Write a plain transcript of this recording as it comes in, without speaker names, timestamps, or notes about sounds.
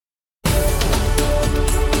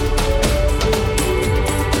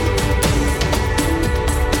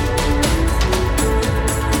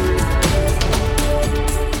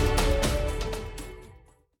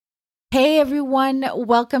everyone.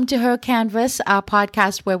 Welcome to Her Canvas, our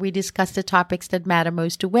podcast where we discuss the topics that matter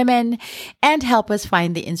most to women and help us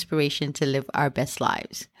find the inspiration to live our best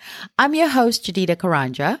lives. I'm your host, Jadida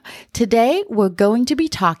Karanja. Today, we're going to be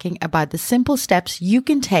talking about the simple steps you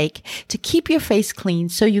can take to keep your face clean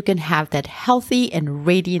so you can have that healthy and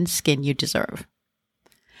radiant skin you deserve.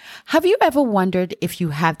 Have you ever wondered if you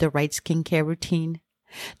have the right skincare routine?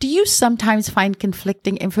 Do you sometimes find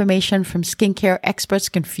conflicting information from skincare experts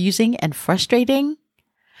confusing and frustrating?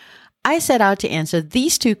 I set out to answer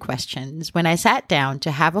these two questions when I sat down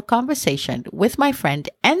to have a conversation with my friend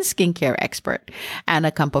and skincare expert,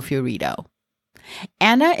 Anna Campofiorito.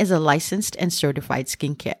 Anna is a licensed and certified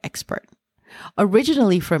skincare expert.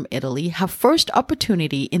 Originally from Italy, her first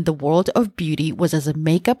opportunity in the world of beauty was as a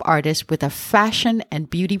makeup artist with a fashion and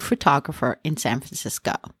beauty photographer in San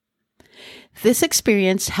Francisco. This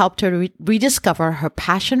experience helped her rediscover her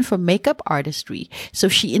passion for makeup artistry, so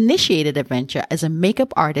she initiated a venture as a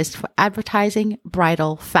makeup artist for advertising,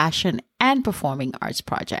 bridal, fashion, and performing arts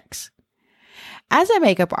projects. As a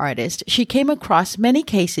makeup artist, she came across many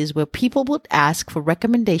cases where people would ask for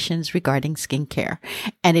recommendations regarding skincare,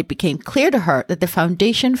 and it became clear to her that the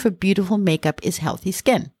foundation for beautiful makeup is healthy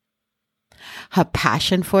skin. Her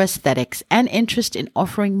passion for aesthetics and interest in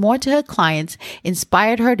offering more to her clients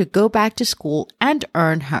inspired her to go back to school and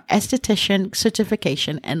earn her esthetician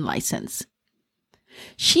certification and license.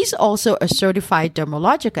 She's also a certified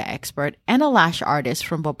Dermalogica expert and a lash artist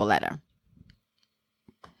from Borboleta.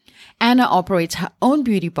 Anna operates her own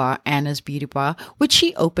beauty bar, Anna's Beauty Bar, which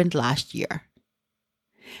she opened last year.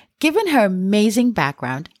 Given her amazing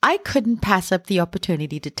background, I couldn't pass up the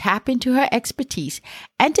opportunity to tap into her expertise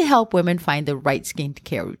and to help women find the right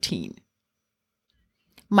skincare routine.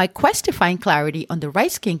 My quest to find clarity on the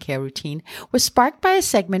right skincare routine was sparked by a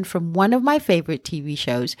segment from one of my favorite TV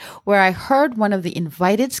shows where I heard one of the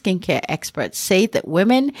invited skincare experts say that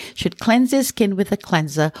women should cleanse their skin with a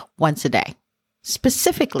cleanser once a day,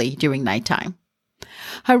 specifically during nighttime.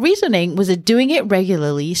 Her reasoning was that doing it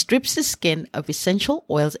regularly strips the skin of essential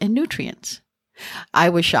oils and nutrients. I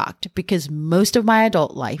was shocked because most of my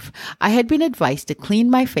adult life, I had been advised to clean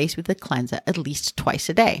my face with a cleanser at least twice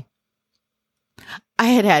a day. I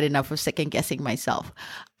had had enough of second-guessing myself.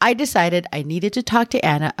 I decided I needed to talk to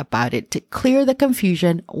Anna about it to clear the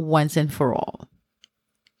confusion once and for all.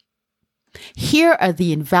 Here are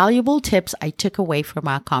the invaluable tips I took away from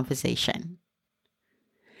our conversation.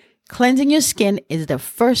 Cleansing your skin is the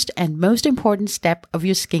first and most important step of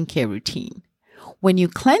your skincare routine. When you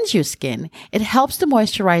cleanse your skin, it helps the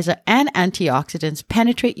moisturizer and antioxidants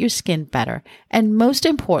penetrate your skin better, and most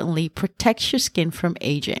importantly, protects your skin from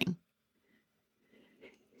aging.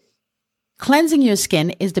 Cleansing your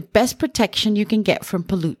skin is the best protection you can get from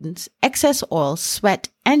pollutants, excess oil, sweat,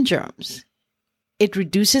 and germs. It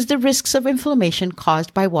reduces the risks of inflammation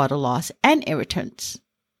caused by water loss and irritants.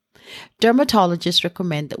 Dermatologists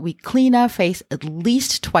recommend that we clean our face at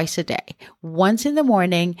least twice a day, once in the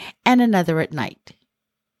morning and another at night.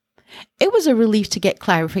 It was a relief to get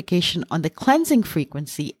clarification on the cleansing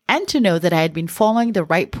frequency and to know that I had been following the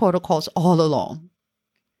right protocols all along.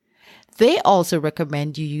 They also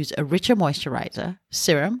recommend you use a richer moisturizer,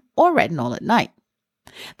 serum, or retinol at night.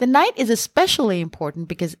 The night is especially important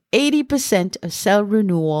because 80% of cell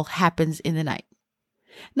renewal happens in the night.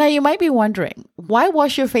 Now, you might be wondering, why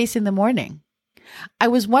wash your face in the morning? I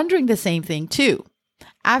was wondering the same thing too.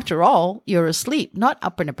 After all, you're asleep, not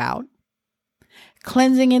up and about.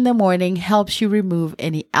 Cleansing in the morning helps you remove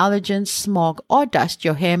any allergens, smog, or dust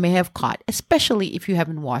your hair may have caught, especially if you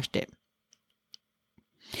haven't washed it.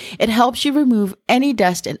 It helps you remove any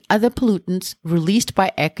dust and other pollutants released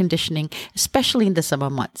by air conditioning, especially in the summer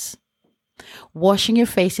months. Washing your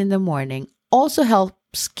face in the morning also helps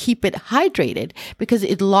keep it hydrated because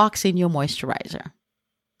it locks in your moisturizer.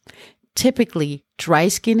 Typically, dry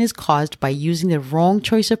skin is caused by using the wrong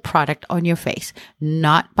choice of product on your face,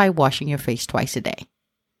 not by washing your face twice a day.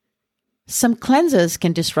 Some cleansers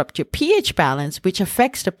can disrupt your pH balance, which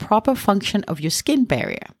affects the proper function of your skin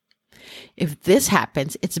barrier. If this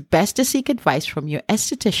happens, it's best to seek advice from your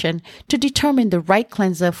esthetician to determine the right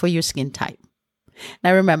cleanser for your skin type.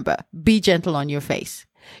 Now remember, be gentle on your face.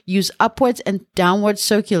 Use upwards and downward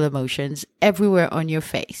circular motions everywhere on your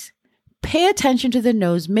face. Pay attention to the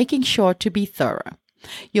nose, making sure to be thorough.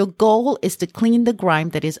 Your goal is to clean the grime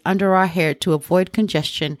that is under our hair to avoid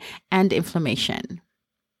congestion and inflammation.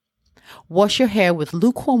 Wash your hair with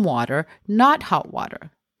lukewarm water, not hot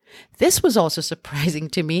water. This was also surprising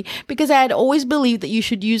to me because I had always believed that you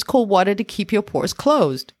should use cold water to keep your pores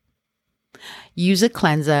closed. Use a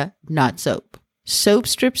cleanser, not soap. Soap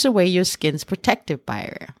strips away your skin's protective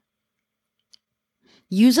barrier.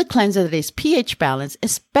 Use a cleanser that is pH balanced,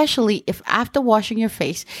 especially if after washing your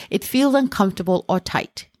face, it feels uncomfortable or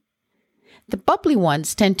tight. The bubbly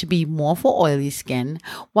ones tend to be more for oily skin,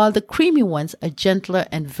 while the creamy ones are gentler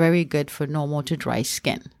and very good for normal to dry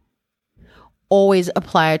skin. Always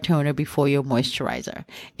apply a toner before your moisturizer.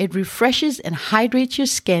 It refreshes and hydrates your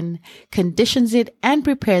skin, conditions it, and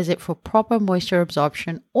prepares it for proper moisture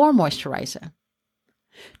absorption or moisturizer.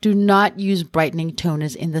 Do not use brightening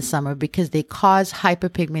toners in the summer because they cause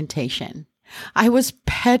hyperpigmentation. I was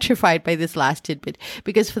petrified by this last tidbit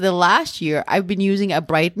because for the last year, I've been using a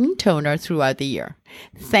brightening toner throughout the year.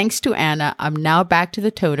 Thanks to Anna, I'm now back to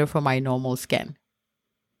the toner for my normal skin.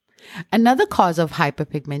 Another cause of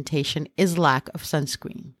hyperpigmentation is lack of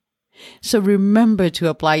sunscreen. So remember to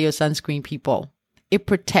apply your sunscreen, people. It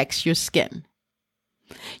protects your skin.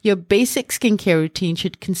 Your basic skincare routine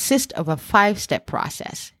should consist of a 5-step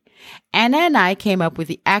process. Anna and I came up with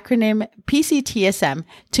the acronym PCTSM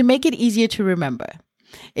to make it easier to remember.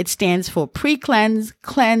 It stands for pre-cleanse,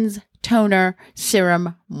 cleanse, toner,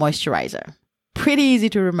 serum, moisturizer. Pretty easy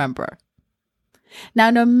to remember. Now,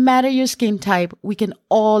 no matter your skin type, we can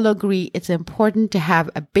all agree it's important to have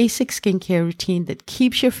a basic skincare routine that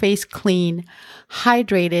keeps your face clean,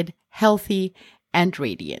 hydrated, healthy, and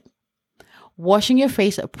radiant. Washing your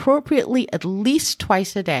face appropriately at least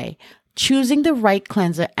twice a day, choosing the right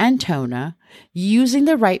cleanser and toner, using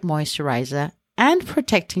the right moisturizer, and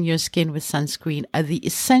protecting your skin with sunscreen are the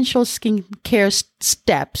essential skincare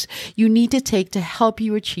steps you need to take to help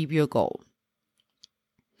you achieve your goal.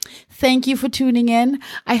 Thank you for tuning in.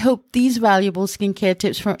 I hope these valuable skincare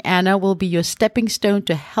tips from Anna will be your stepping stone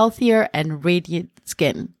to healthier and radiant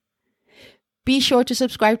skin. Be sure to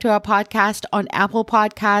subscribe to our podcast on Apple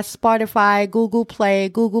Podcasts, Spotify, Google Play,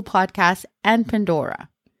 Google Podcasts, and Pandora.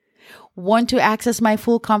 Want to access my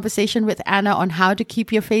full conversation with Anna on how to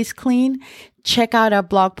keep your face clean? Check out our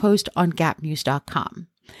blog post on gapnews.com.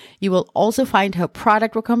 You will also find her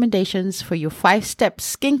product recommendations for your 5-step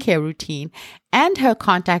skincare routine and her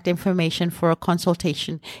contact information for a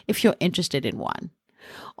consultation if you're interested in one.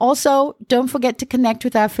 Also, don't forget to connect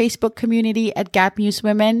with our Facebook community at Gap News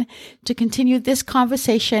Women to continue this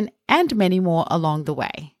conversation and many more along the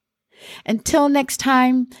way. Until next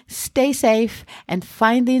time, stay safe and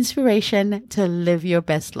find the inspiration to live your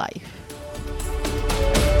best life.